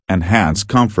Enhance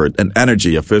comfort and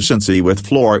energy efficiency with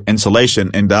floor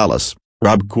insulation in Dallas.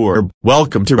 RubCorb.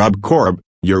 Welcome to RubCorb,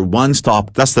 your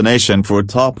one-stop destination for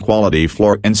top-quality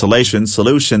floor insulation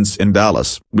solutions in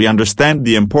Dallas. We understand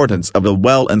the importance of a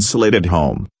well-insulated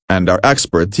home, and our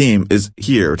expert team is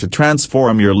here to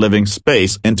transform your living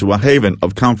space into a haven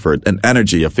of comfort and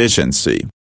energy efficiency.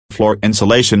 Floor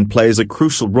insulation plays a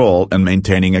crucial role in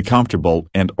maintaining a comfortable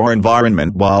and/or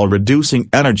environment while reducing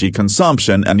energy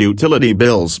consumption and utility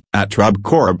bills. At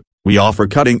RubCorb, we offer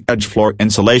cutting-edge floor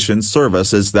insulation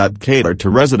services that cater to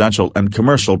residential and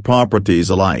commercial properties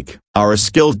alike. Our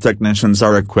skilled technicians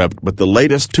are equipped with the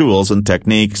latest tools and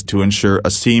techniques to ensure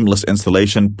a seamless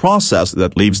installation process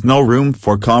that leaves no room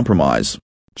for compromise.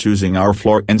 Choosing our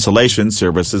floor insulation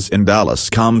services in Dallas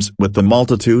comes with a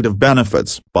multitude of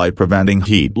benefits. By preventing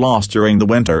heat loss during the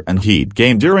winter and heat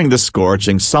gain during the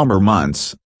scorching summer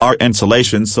months, our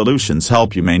insulation solutions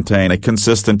help you maintain a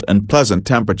consistent and pleasant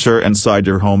temperature inside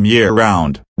your home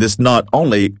year-round. This not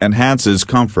only enhances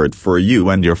comfort for you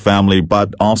and your family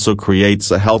but also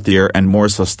creates a healthier and more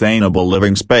sustainable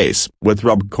living space. With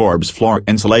RubCorb's floor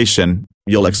insulation,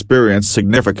 you'll experience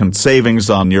significant savings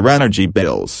on your energy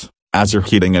bills, as your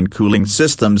heating and cooling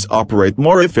systems operate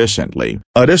more efficiently.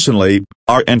 Additionally,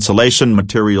 our insulation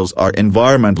materials are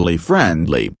environmentally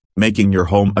friendly, making your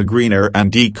home a greener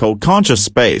and eco-conscious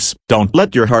space. Don't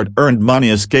let your hard-earned money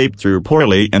escape through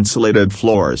poorly insulated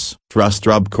floors. Trust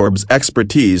RubCorb's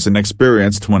expertise and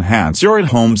experience to enhance your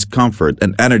home's comfort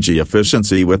and energy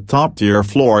efficiency with top-tier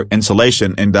floor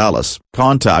insulation in Dallas.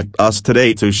 Contact us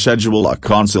today to schedule a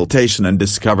consultation and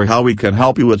discover how we can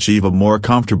help you achieve a more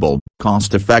comfortable,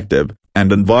 cost-effective,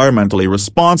 and environmentally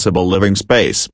responsible living space.